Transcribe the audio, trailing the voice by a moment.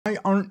Why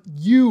aren't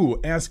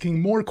you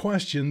asking more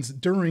questions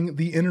during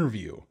the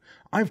interview?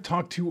 I've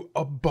talked to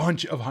a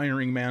bunch of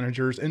hiring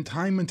managers, and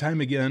time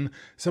again,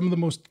 some of the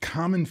most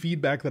common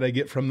feedback that I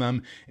get from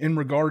them in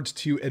regards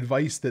to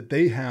advice that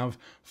they have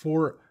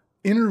for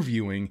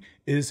interviewing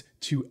is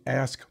to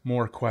ask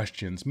more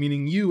questions,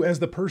 meaning you as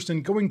the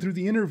person going through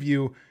the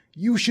interview,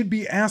 you should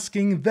be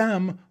asking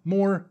them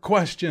more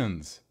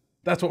questions.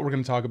 That's what we're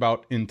going to talk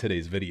about in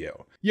today's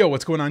video. Yo,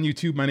 what's going on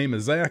YouTube? My name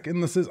is Zach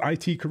and this is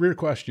IT Career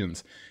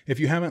Questions. If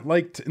you haven't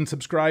liked and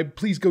subscribed,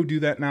 please go do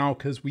that now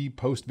because we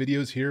post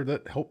videos here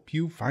that help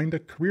you find a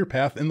career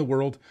path in the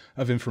world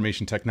of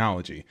information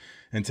technology.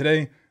 And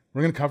today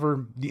we're going to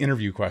cover the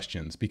interview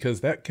questions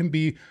because that can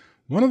be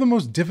one of the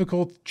most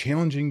difficult,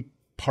 challenging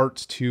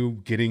parts to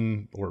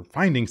getting or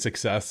finding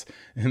success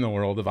in the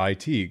world of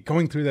IT,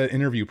 going through that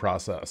interview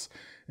process.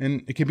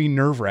 And it can be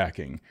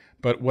nerve-wracking.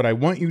 But what I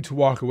want you to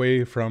walk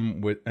away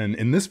from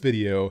in this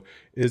video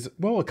is,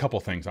 well, a couple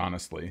things,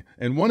 honestly.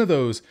 And one of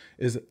those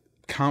is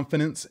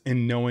confidence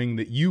in knowing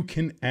that you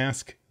can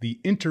ask the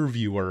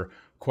interviewer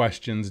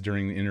questions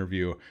during the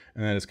interview,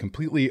 and that is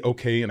completely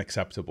okay and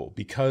acceptable.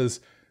 Because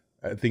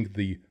I think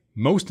the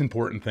most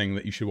important thing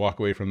that you should walk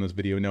away from this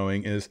video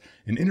knowing is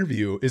an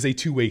interview is a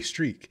two-way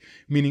streak,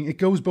 meaning it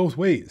goes both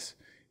ways.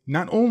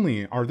 Not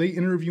only are they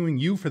interviewing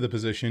you for the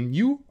position,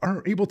 you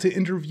are able to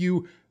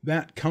interview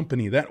that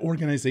company, that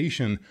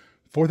organization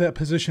for that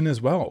position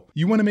as well.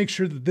 You want to make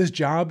sure that this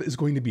job is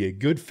going to be a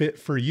good fit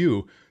for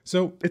you.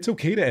 So it's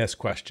okay to ask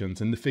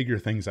questions and to figure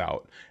things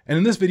out. And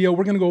in this video,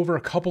 we're going to go over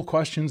a couple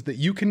questions that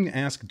you can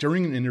ask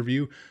during an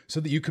interview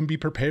so that you can be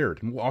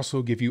prepared. And we'll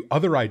also give you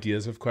other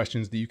ideas of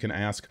questions that you can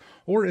ask,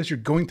 or as you're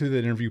going through the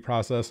interview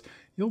process,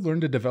 you'll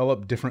learn to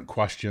develop different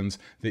questions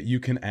that you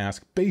can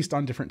ask based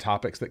on different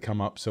topics that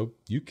come up so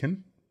you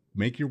can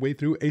make your way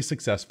through a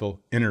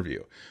successful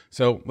interview.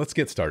 So let's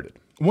get started.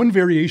 One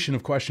variation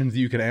of questions that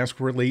you can ask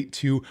relate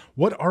to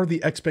what are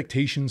the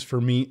expectations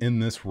for me in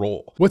this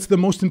role? What's the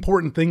most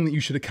important thing that you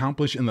should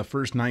accomplish in the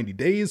first 90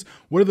 days?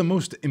 What are the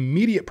most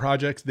immediate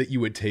projects that you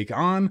would take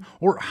on?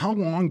 Or how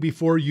long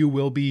before you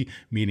will be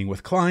meeting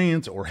with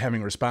clients or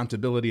having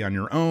responsibility on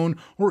your own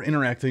or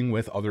interacting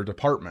with other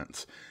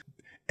departments?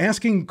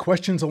 Asking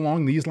questions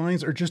along these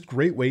lines are just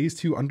great ways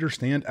to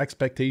understand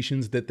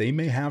expectations that they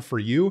may have for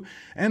you,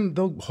 and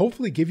they'll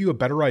hopefully give you a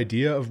better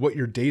idea of what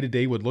your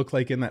day-to-day would look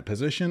like in that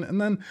position, and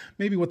then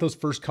maybe what those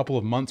first couple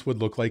of months would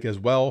look like as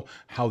well,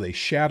 how they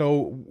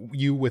shadow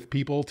you with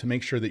people to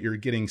make sure that you're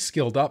getting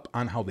skilled up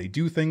on how they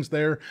do things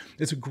there.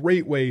 It's a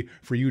great way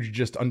for you to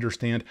just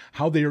understand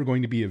how they are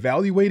going to be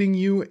evaluating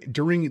you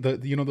during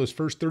those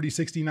first 30,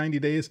 60, 90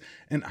 days,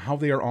 and how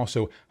they are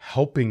also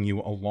helping you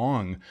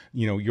along,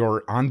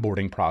 your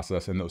onboarding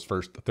process in those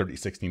first 30,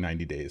 60,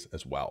 90 days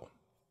as well.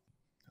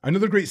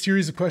 Another great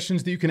series of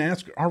questions that you can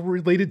ask are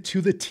related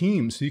to the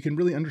team, so you can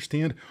really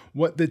understand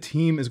what the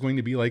team is going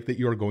to be like that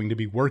you're going to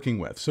be working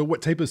with. So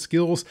what type of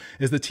skills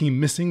is the team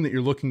missing that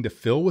you're looking to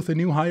fill with a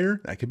new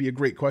hire? That could be a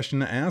great question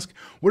to ask.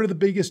 What are the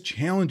biggest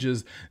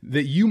challenges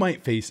that you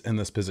might face in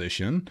this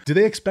position? Do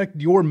they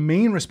expect your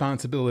main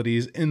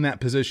responsibilities in that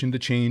position to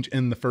change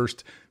in the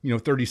first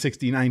 30,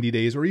 60, 90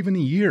 days, or even a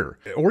year?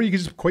 Or you can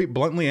just quite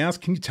bluntly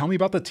ask, can you tell me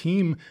about the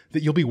team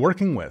that you'll be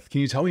working with?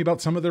 Can you tell me about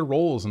some of their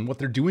roles and what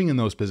they're doing in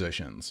those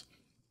positions?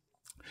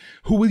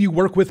 Who will you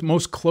work with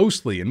most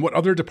closely, and what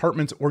other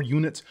departments or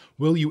units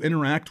will you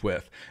interact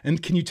with?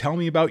 And can you tell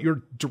me about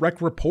your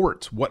direct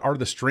reports? What are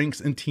the strengths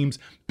and team's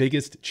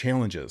biggest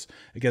challenges?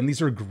 Again,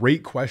 these are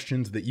great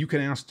questions that you can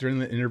ask during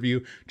the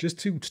interview just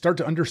to start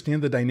to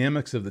understand the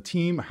dynamics of the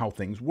team, how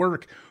things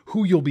work,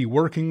 who you'll be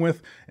working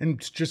with, and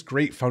it's just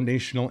great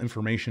foundational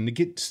information to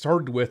get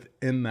started with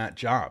in that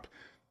job.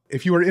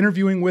 If you are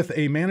interviewing with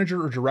a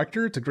manager or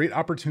director, it's a great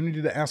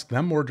opportunity to ask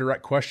them more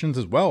direct questions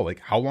as well,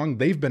 like how long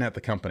they've been at the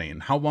company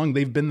and how long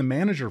they've been the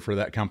manager for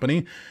that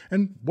company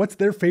and what's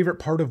their favorite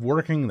part of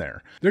working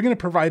there. They're going to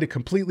provide a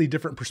completely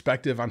different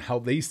perspective on how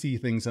they see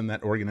things in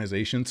that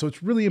organization. So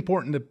it's really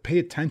important to pay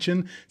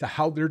attention to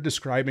how they're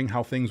describing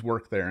how things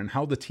work there and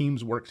how the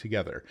teams work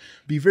together.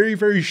 Be very,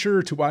 very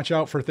sure to watch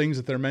out for things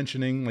that they're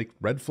mentioning, like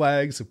red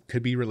flags. It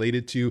could be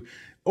related to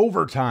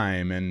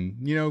overtime and,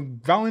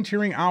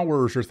 volunteering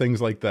hours or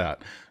things like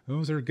that.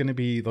 Those are going to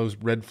be those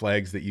red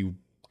flags that you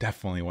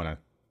definitely want to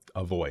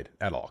avoid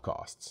at all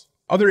costs.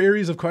 Other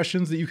areas of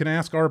questions that you can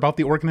ask are about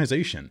the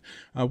organization.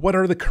 What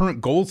are the current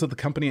goals that the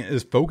company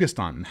is focused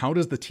on? How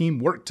does the team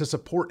work to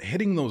support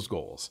hitting those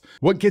goals?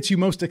 What gets you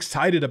most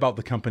excited about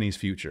the company's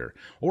future?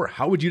 Or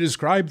how would you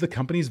describe the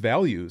company's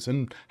values?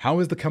 And how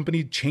has the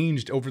company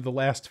changed over the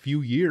last few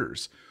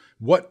years?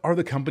 What are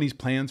the company's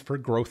plans for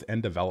growth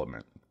and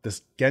development?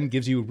 This again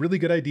gives you a really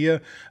good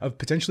idea of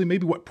potentially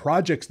maybe what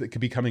projects that could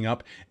be coming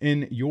up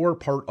in your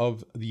part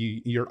of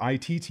your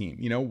IT team.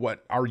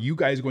 What are you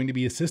guys going to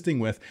be assisting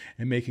with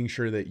and making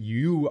sure that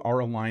you are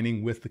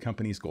aligning with the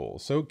company's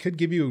goals? So it could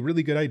give you a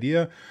really good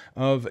idea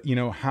of,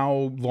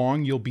 how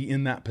long you'll be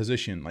in that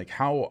position. Like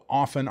how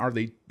often are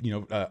they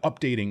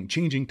updating,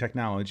 changing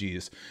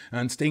technologies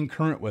and staying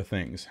current with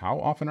things? How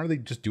often are they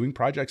just doing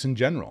projects in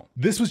general?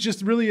 This was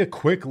just really a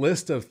quick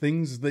list of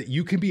things that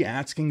you can be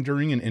asking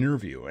during an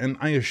interview. And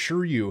I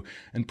assure you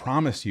and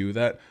promise you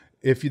that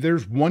if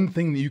there's one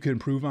thing that you can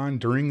improve on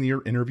during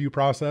your interview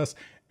process,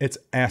 it's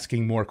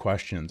asking more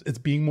questions. It's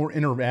being more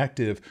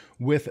interactive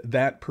with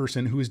that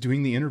person who is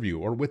doing the interview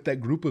or with that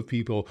group of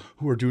people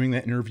who are doing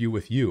that interview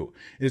with you.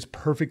 It is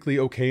perfectly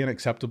okay and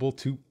acceptable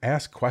to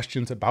ask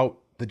questions about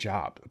the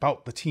job,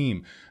 about the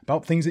team,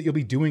 about things that you'll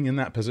be doing in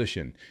that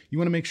position. You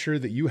want to make sure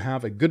that you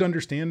have a good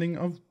understanding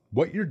of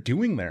what you're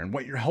doing there and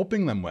what you're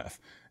helping them with,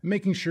 and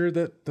making sure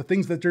that the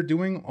things that they're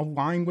doing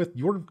align with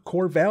your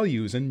core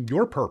values and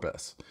your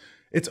purpose.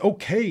 It's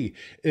okay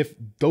if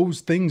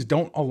those things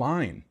don't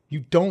align.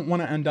 You don't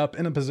want to end up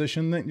in a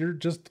position that you're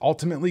just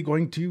ultimately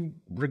going to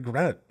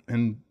regret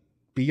and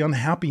be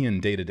unhappy in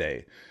day to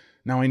day.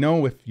 Now, I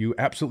know if you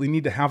absolutely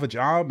need to have a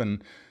job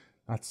and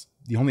that's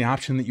the only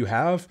option that you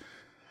have,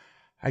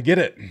 I get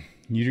it.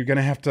 You're going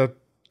to have to,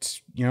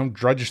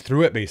 drudge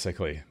through it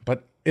basically.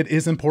 But it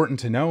is important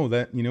to know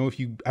that, if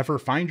you ever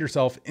find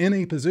yourself in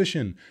a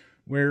position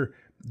where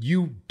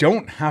you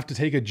don't have to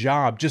take a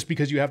job just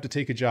because you have to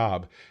take a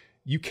job,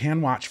 you can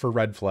watch for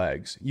red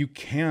flags. You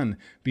can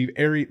be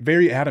very,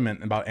 very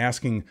adamant about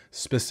asking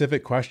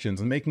specific questions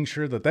and making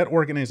sure that that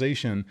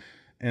organization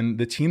and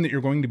the team that you're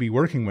going to be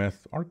working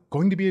with are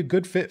going to be a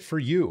good fit for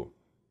you.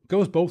 It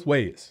goes both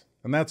ways.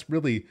 And that's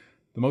really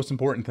the most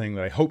important thing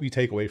that I hope you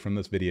take away from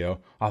this video,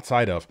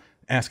 outside of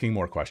asking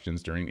more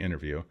questions during the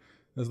interview,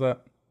 is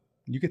that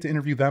you get to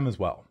interview them as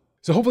well.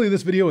 So hopefully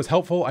this video was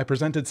helpful. I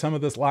presented some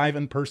of this live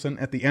in person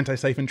at the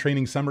Anti-Siphon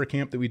Training Summer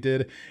Camp that we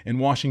did in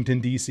Washington,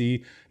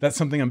 D.C. That's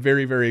something I'm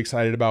very, very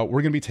excited about.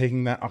 We're going to be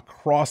taking that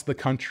across the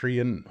country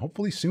and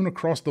hopefully soon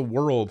across the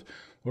world,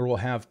 where we'll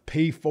have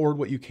pay forward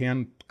what you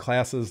can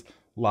classes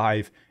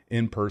live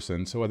in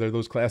person. So whether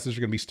those classes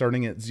are going to be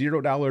starting at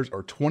 $0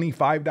 or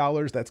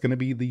 $25, that's going to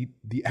be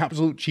the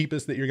absolute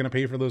cheapest that you're going to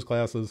pay for those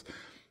classes.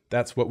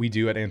 That's what we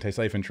do at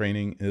Anti-Siphon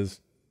Training, is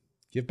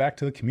give back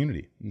to the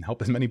community and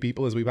help as many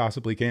people as we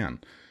possibly can.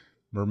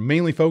 We're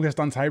mainly focused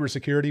on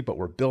cybersecurity, but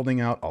we're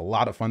building out a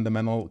lot of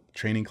fundamental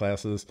training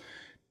classes.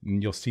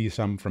 And you'll see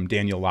some from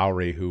Daniel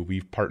Lowry, who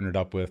we've partnered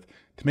up with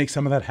to make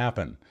some of that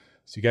happen.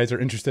 So you guys are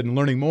interested in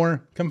learning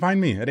more, come find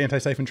me at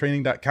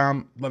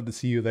antisiphonttraining.com. Love to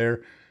see you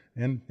there.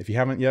 And if you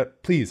haven't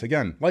yet, please,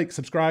 again, like,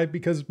 subscribe,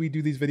 because we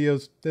do these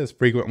videos as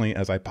frequently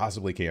as I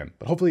possibly can.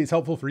 But hopefully it's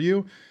helpful for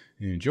you.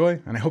 You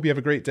enjoy, and I hope you have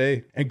a great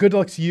day, and good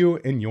luck to you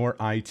in your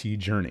IT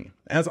journey.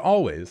 As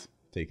always,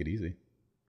 take it easy.